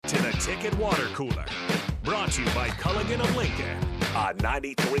Ticket Water Cooler. Brought to you by Culligan of Lincoln on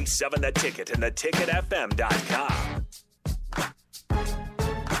 93.7 The Ticket and theticketfm.com.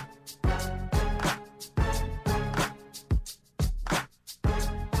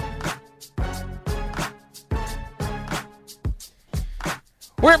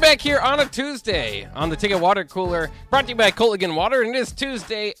 We're back here on a Tuesday on the Ticket Water Cooler, brought to you by Culligan Water, and it is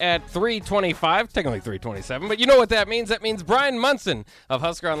Tuesday at 3:25, technically 3:27, but you know what that means. That means Bryan Munson of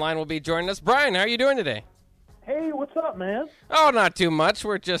Husker Online will be joining us. Bryan, how are you doing today? Hey, what's up, man? Oh, not too much.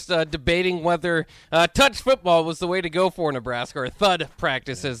 We're just debating whether touch football was the way to go for Nebraska, or thud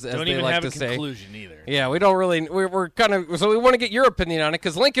practice, as they like to say. Don't even have a conclusion either. Yeah, we don't really. We're kind of. So we want to get your opinion on it,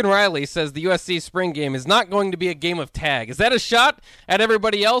 because Lincoln Riley says the USC spring game is not going to be a game of tag. Is that a shot at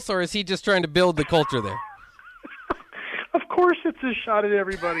everybody else, or is he just trying to build the culture there? Of course, it's a shot at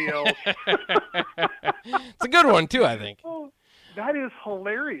everybody else. It's a good one too, I think. Oh, that is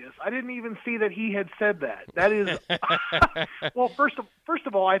hilarious. I didn't even see that he had said that. That is well. First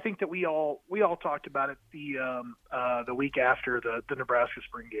of all, I think that we all talked about it the week after the Nebraska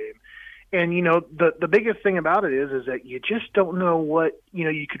spring game, and the biggest thing about it is that you just don't know what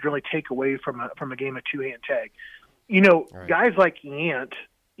you could really take away from a game of two-hand tag. Right. Guys like Yant,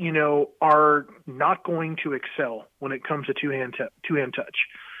 are not going to excel when it comes to two-hand touch.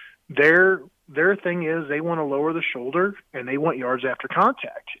 Their thing is they want to lower the shoulder and they want yards after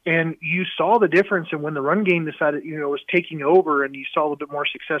contact. And you saw the difference in when the run game decided, was taking over, and you saw a little bit more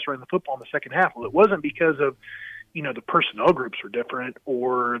success running the football in the second half. Well, it wasn't because of, the personnel groups were different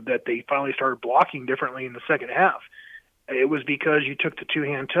or that they finally started blocking differently in the second half. It was because you took the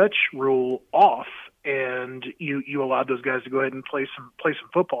two-hand touch rule off and you allowed those guys to go ahead and play some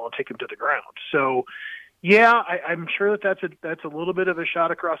football and take them to the ground. So, yeah, I'm sure that's a little bit of a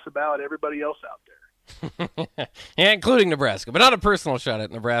shot across the bow at everybody else out there. Yeah, including Nebraska, but not a personal shot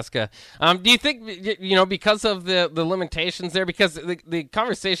at Nebraska. Do you think, because of the limitations there, because the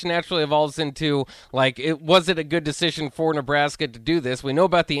conversation naturally evolves into, was it a good decision for Nebraska to do this? We know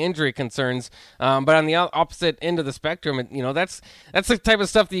about the injury concerns, but on the opposite end of the spectrum, that's the type of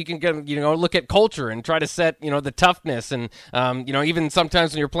stuff that you can get, look at culture and try to set, the toughness, and, even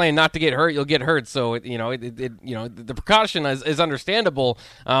sometimes when you're playing not to get hurt, you'll get hurt. So, the precaution is understandable,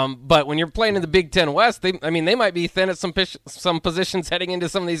 but when you're playing in the Big Ten West, they might be thin at some positions heading into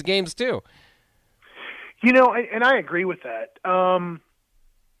some of these games too. And I agree with that. I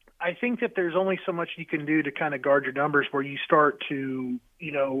think that there's only so much you can do to kind of guard your numbers where you start to,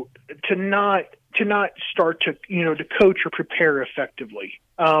 to not start to, to coach or prepare effectively.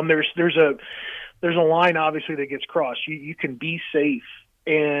 There's a line obviously that gets crossed. You can be safe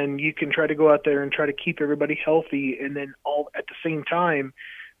and you can try to go out there and try to keep everybody healthy, and then all at the same time,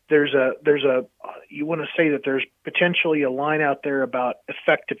 there's a you want to say that there's potentially a line out there about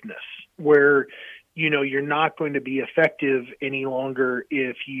effectiveness where you're not going to be effective any longer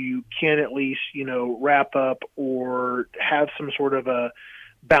if you can at least wrap up or have some sort of a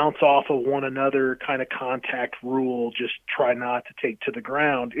bounce off of one another kind of contact rule. Just try not to take to the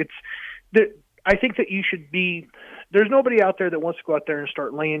ground. I think that you should be. There's nobody out there that wants to go out there and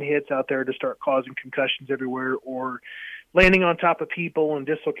start laying hits out there to start causing concussions everywhere or landing on top of people and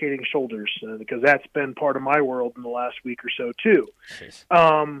dislocating shoulders, because that's been part of my world in the last week or so too.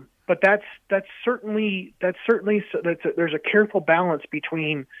 But that's certainly there's a careful balance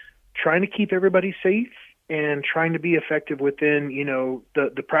between trying to keep everybody safe and trying to be effective within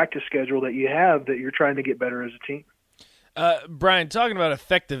the practice schedule that you have that you're trying to get better as a team. Bryan, talking about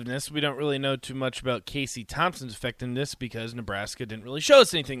effectiveness, we don't really know too much about Casey Thompson's effectiveness because Nebraska didn't really show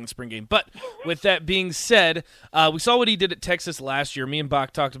us anything in the spring game. But with that being said, we saw what he did at Texas last year. Me and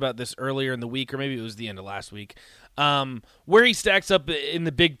Bach talked about this earlier in the week, or maybe it was the end of last week, where he stacks up in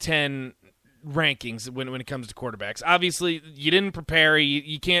the Big Ten rankings when it comes to quarterbacks. Obviously, you didn't prepare.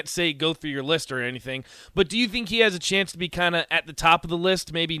 You can't say go through your list or anything. But do you think he has a chance to be kind of at the top of the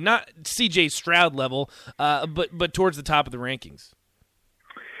list? Maybe not C.J. Stroud level, but towards the top of the rankings.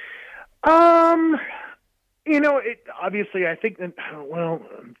 Obviously, I think that. Well,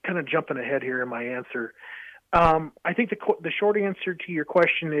 I'm kind of jumping ahead here in my answer. I think the short answer to your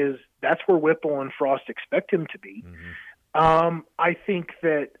question is that's where Whipple and Frost expect him to be. Mm-hmm.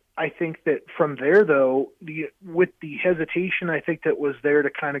 I think that from there, though, with the hesitation, I think that was there to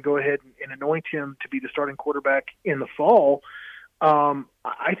kind of go ahead and anoint him to be the starting quarterback in the fall.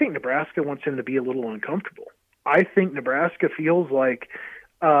 I think Nebraska wants him to be a little uncomfortable. I think Nebraska feels like,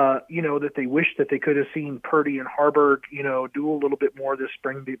 that they wish that they could have seen Purdy and Harburg, do a little bit more this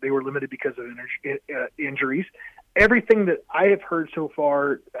spring. They were limited because of injuries. Everything that I have heard so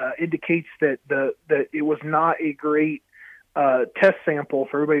far indicates that it was not a great test sample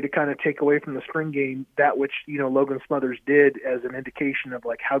for everybody to kind of take away from the spring game, that which, Logan Smothers did as an indication of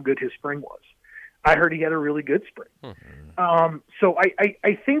like how good his spring was. I heard he had a really good spring. Mm-hmm. So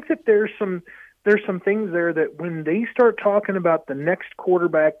I think that there's some things there that when they start talking about the next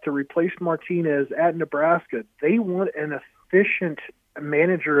quarterback to replace Martinez at Nebraska, they want an efficient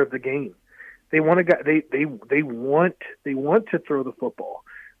manager of the game. They want a guy. They want to throw the football.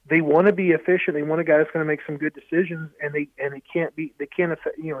 They want to be efficient. They want a guy that's going to make some good decisions, and they can't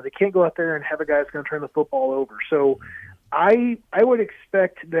go out there and have a guy that's going to turn the football over. So I would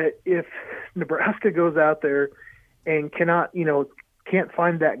expect that if Nebraska goes out there and can't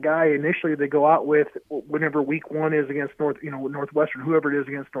find that guy initially they go out with whenever week one is against Northwestern, whoever it is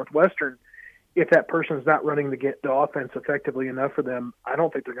against Northwestern, if that person's not running the offense effectively enough for them, I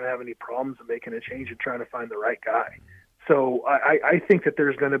don't think they're going to have any problems in making a change and trying to find the right guy. So I think that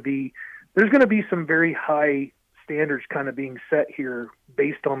there's going to be some very high standards kind of being set here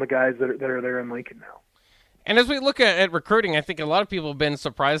based on the guys that are there in Lincoln now. And as we look at recruiting, I think a lot of people have been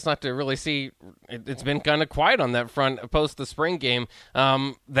surprised not to really see it's been kind of quiet on that front post the spring game.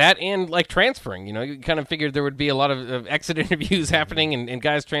 That and like transferring, you kind of figured there would be a lot of exit interviews happening and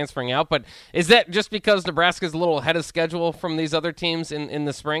guys transferring out. But is that just because Nebraska's a little ahead of schedule from these other teams in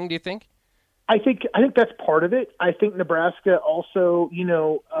the spring, do you think? I think that's part of it. I think Nebraska also,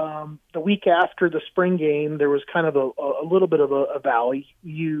 the week after the spring game, there was kind of a little bit of a valley.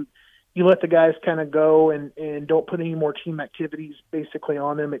 You let the guys kind of go and don't put any more team activities basically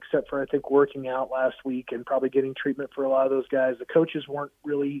on them, except for, I think, working out last week and probably getting treatment for a lot of those guys. The coaches weren't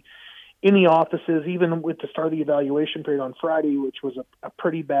really in the offices, even with the start of the evaluation period on Friday, which was a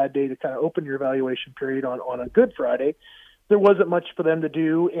pretty bad day to kind of open your evaluation period on a Good Friday. There wasn't much for them to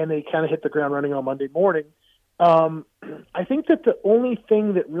do, and they kind of hit the ground running on Monday morning. I think that the only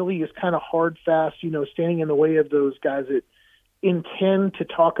thing that really is kind of hard, fast, standing in the way of those guys that intend to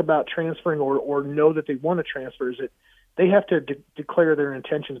talk about transferring or know that they want to transfer is that they have to declare their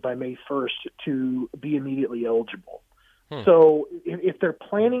intentions by May 1st to be immediately eligible. So if they're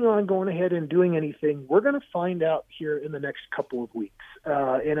planning on going ahead and doing anything, we're going to find out here in the next couple of weeks.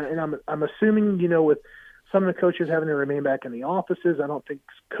 And I'm assuming, with some of the coaches having to remain back in the offices, I don't think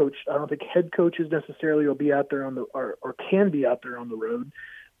head coaches necessarily will be out there or can be out there on the road.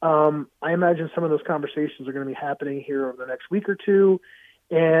 I imagine some of those conversations are going to be happening here over the next week or two.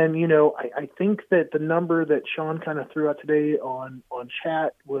 And, I think that the number that Sean kind of threw out today on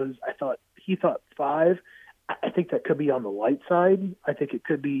chat was, he thought 5. I think that could be on the light side. I think it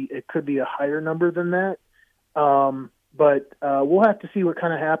could be a higher number than that. But we'll have to see what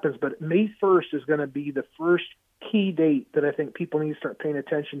kind of happens. But May 1st is going to be the first key date that I think people need to start paying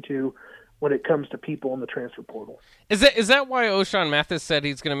attention to when it comes to people in the transfer portal. Is that why O'Shawn Mathis said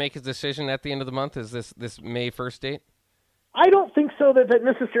he's going to make his decision at the end of the month? Is this May 1st date? I don't think so that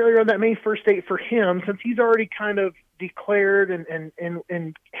necessarily on that May 1st date for him, since he's already kind of declared and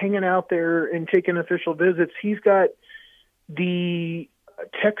hanging out there and taking official visits. He's got the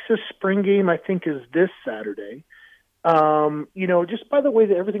Texas spring game, I think, is this Saturday. Just by the way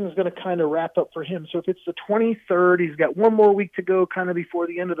that everything is going to kind of wrap up for him. So if it's the 23rd, he's got one more week to go kind of before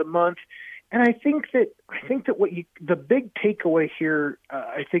the end of the month. And I think that the big takeaway here,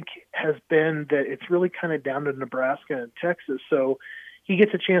 I think, has been that it's really kind of down to Nebraska and Texas. So he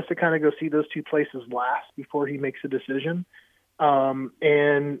gets a chance to kind of go see those two places last before he makes a decision, and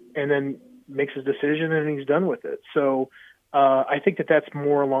then makes his decision and he's done with it. So I think that that's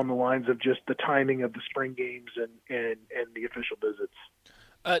more along the lines of just the timing of the spring games and the official visits.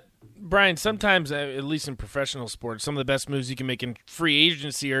 Bryan, sometimes, at least in professional sports, some of the best moves you can make in free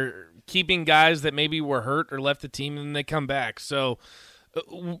agency are keeping guys that maybe were hurt or left the team and then they come back. So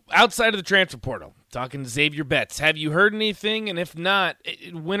outside of the transfer portal, talking to Xavier Betts, have you heard anything? And if not,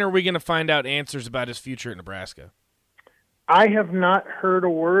 when are we going to find out answers about his future at Nebraska? I have not heard a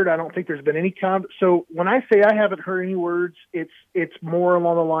word. I don't think there's been any So when I say I haven't heard any words, it's more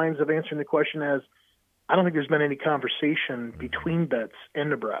along the lines of answering the question as I don't think there's been any conversation between Betts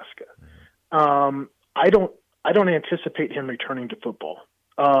and Nebraska. I don't anticipate him returning to football.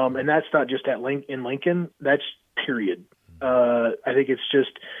 And that's not just in Lincoln. That's period. I think it's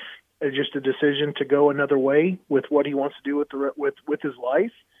just a decision to go another way with what he wants to do with his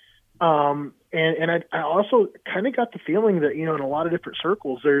life. And I also kind of got the feeling that, in a lot of different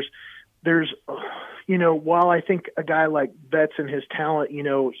circles, there's while I think a guy like Betts and his talent,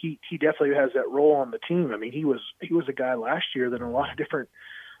 he definitely has that role on the team. I mean, he was a guy last year that in a lot of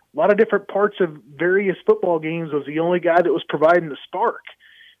different parts of various football games was the only guy that was providing the spark.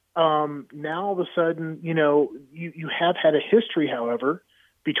 Now all of a sudden, you have had a history, however,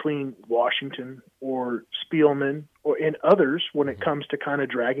 between Washington or Spielman and others when it comes to kind of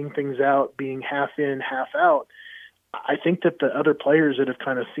dragging things out, being half in, half out. I think that the other players that have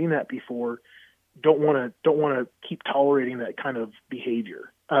kind of seen that before don't want to keep tolerating that kind of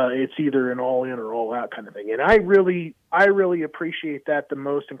behavior. It's either an all in or all out kind of thing. And I really appreciate that the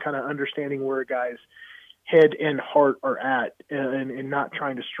most, and kind of understanding where a guy's head and heart are at, and not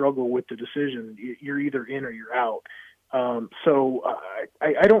trying to struggle with the decision. You're either in or you're out. So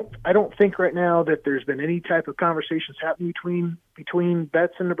I don't think right now that there's been any type of conversations happening between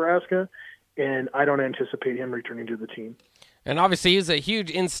Betts and Nebraska, and I don't anticipate him returning to the team. And obviously, he's a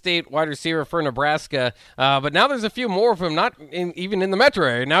huge in-state wide receiver for Nebraska. But now there's a few more of them, even in the metro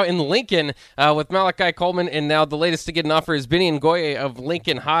area. Now in Lincoln with Malachi Coleman, and now the latest to get an offer is Benny Ngoye of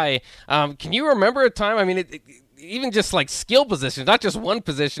Lincoln High. Can you remember a time? I mean, even just like skill positions, not just one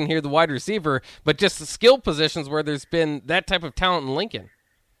position here, the wide receiver, but just the skill positions where there's been that type of talent in Lincoln.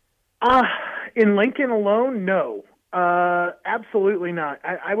 In Lincoln alone, no. Absolutely not.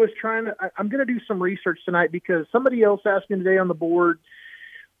 I'm going to do some research tonight, because somebody else asked me today on the board,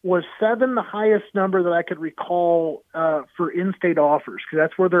 was 7 the highest number that I could recall for in-state offers? Because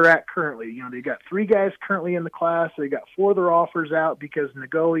that's where they're at currently. They got 3 guys currently in the class. They got 4 of their offers out because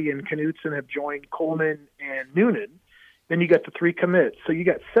Ngoye and Knutson have joined Coleman and Noonan. Then you got the 3 commits. So you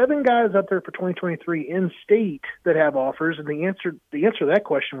got 7 guys up there for 2023 in-state that have offers, and the answer to that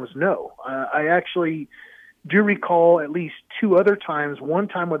question was no. I actually do recall at least 2 other times, one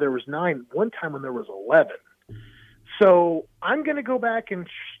time where there was 9, one time when there was 11. So I'm going to go back and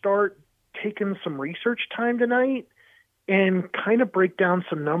start taking some research time tonight and kind of break down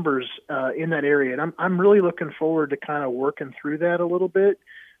some numbers in that area. And I'm really looking forward to kind of working through that a little bit.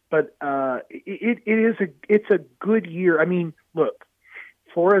 But it's a good year. I mean, look,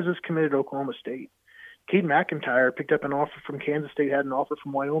 Flores is committed to Oklahoma State. Cade McIntyre picked up an offer from Kansas State, had an offer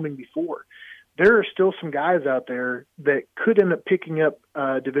from Wyoming before. There are still some guys out there that could end up picking up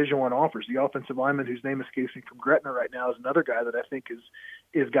Division I offers. The offensive lineman, whose name escapes me, from Gretna right now, is another guy that I think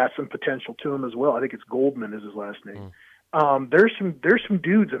is got some potential to him as well. I think it's Goldman is his last name. There's some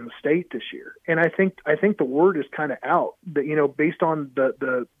dudes in the state this year, and I think the word is kind of out. That based on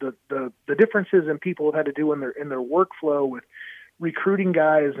the differences in people have had to do in their workflow with recruiting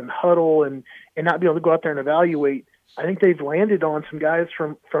guys and huddle and not be able to go out there and evaluate. I think they've landed on some guys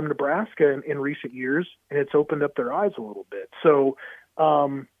from Nebraska in recent years, and it's opened up their eyes a little bit. So,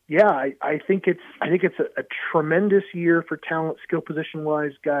 I think it's a tremendous year for talent, skill position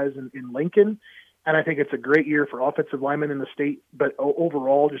wise guys in Lincoln, and I think it's a great year for offensive linemen in the state. But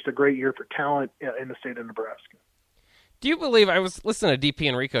overall, just a great year for talent in the state of Nebraska. Do you believe, I was listening to DP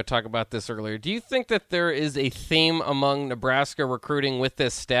Enrico talk about this earlier, do you think that there is a theme among Nebraska recruiting with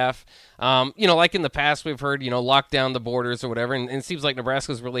this staff? Like in the past we've heard, lock down the borders or whatever, and it seems like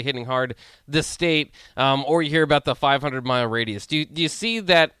Nebraska's really hitting hard this state, or you hear about the 500-mile radius. Do you see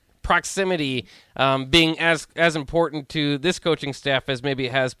that proximity being as important to this coaching staff as maybe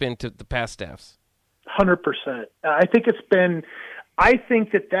it has been to the past staffs? 100%. I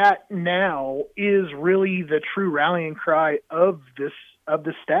think that now is really the true rallying cry of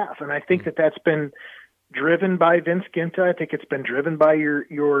the staff, and I think that's been driven by Vince Ginta. I think it's been driven by your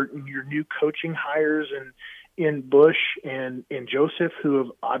new coaching hires in Bush and Joseph, who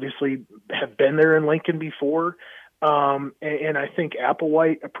have obviously have been there in Lincoln before. And I think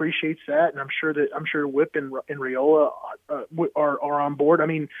Applewhite appreciates that, and I'm sure Whip and Raiola are on board. I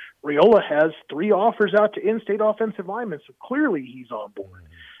mean, Raiola has 3 offers out to in-state offensive linemen, so clearly he's on board.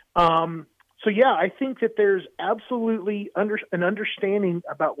 I think that there's absolutely an understanding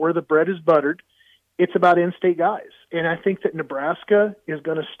about where the bread is buttered. It's about in-state guys, and I think that Nebraska is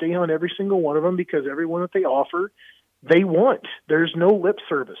going to stay on every single one of them, because everyone that they offer, they want. There's no lip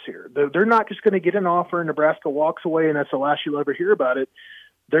service here. They're not just going to get an offer and Nebraska walks away and that's the last you'll ever hear about it.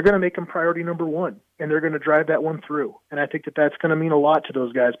 They're going to make them priority number 1, and they're going to drive that one through. And I think that that's going to mean a lot to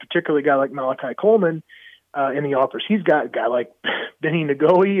those guys, particularly a guy like Malachi Coleman in the offers. He's got a guy like Benny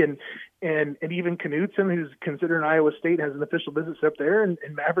Ngoye and even Knutson, who's considered an Iowa State, has an official visit up there, and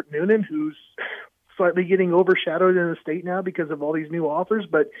Maverick Noonan, who's slightly getting overshadowed in the state now because of all these new offers,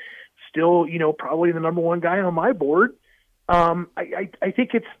 but still, probably the number 1 guy on my board. I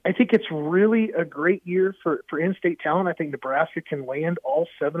think it's really a great year for in-state talent. I think Nebraska can land all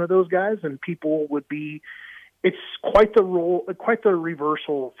 7 of those guys, and people would be. It's quite the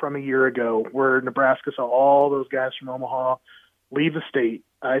reversal from a year ago, where Nebraska saw all those guys from Omaha leave the state.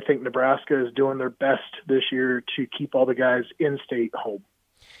 I think Nebraska is doing their best this year to keep all the guys in-state home.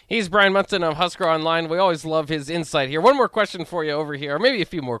 He's Bryan Munson of Husker Online. We always love his insight here. One more question for you over here, or maybe a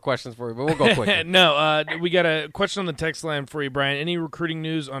few more questions for you, but we'll go quick. No, we got a question on the text line for you, Bryan. Any recruiting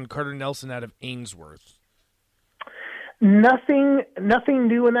news on Carter Nelson out of Ainsworth? Nothing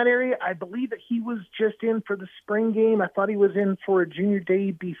new in that area. I believe that he was just in for the spring game. I thought he was in for a junior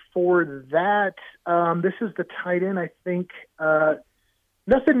day before that. This is the tight end, I think.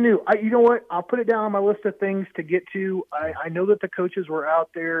 Nothing new. You know what? I'll put it down on my list of things to get to. I know that the coaches were out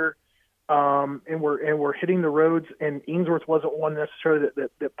there and we're hitting the roads, and Ainsworth wasn't one necessarily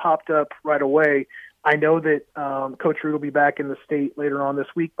that popped up right away. I know that Coach Root will be back in the state later on this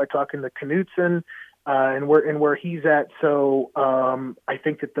week by talking to Knutson and where he's at. So I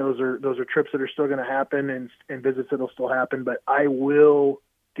think that those are trips that are still going to happen and visits that will still happen. But I will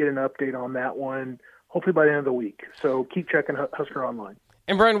get an update on that one hopefully by the end of the week. So keep checking Husker Online.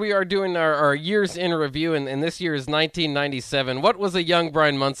 And, Bryan, we are doing our years in review, and this year is 1997. What was a young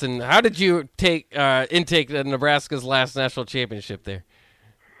Bryan Munson? How did you intake Nebraska's last national championship there?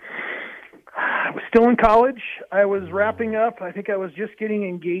 I was still in college. I was wrapping up. I think I was just getting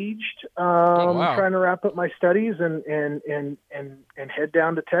engaged, trying to wrap up my studies and head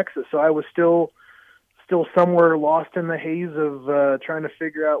down to Texas. So I was still somewhere lost in the haze of trying to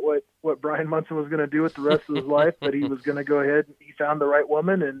figure out what Bryan Munson was going to do with the rest of his life, but he was going to go ahead. He found the right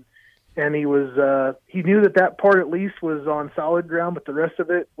woman, and he was he knew that part at least was on solid ground, but the rest of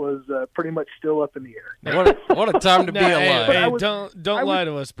it was pretty much still up in the air. What a time to be alive! Hey, don't lie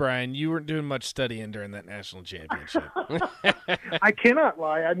to us, Bryan. You weren't doing much studying during that national championship. I cannot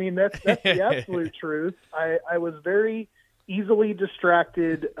lie. I mean, that's the absolute truth. I was very easily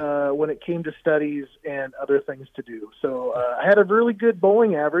distracted when it came to studies and other things to do. So I had a really good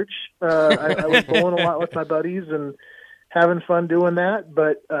bowling average. I was bowling a lot with my buddies and having fun doing that,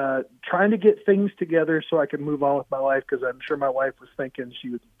 but trying to get things together so I could move on with my life, because I'm sure my wife was thinking she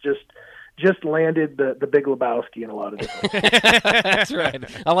was just landed the Big Lebowski in a lot of different ways. That's right.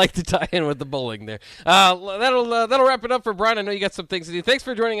 I like to tie in with the bowling there. That'll wrap it up for Bryan. I know you got some things to do. Thanks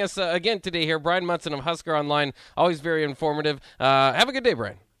for joining us again today here. Bryan Munson of Husker Online. Always very informative. Have a good day,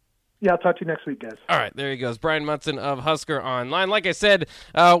 Bryan. Yeah, I'll talk to you next week, guys. All right, there he goes. Bryan Munson of Husker Online. Like I said,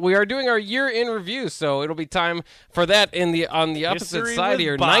 we are doing our year in review, so it'll be time for that on the opposite History side with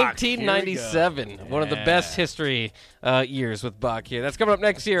here. Bach. 1997, one of the best history years with Bach here. That's coming up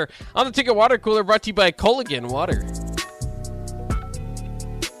next year on the Ticket Water Cooler, brought to you by Culligan Water.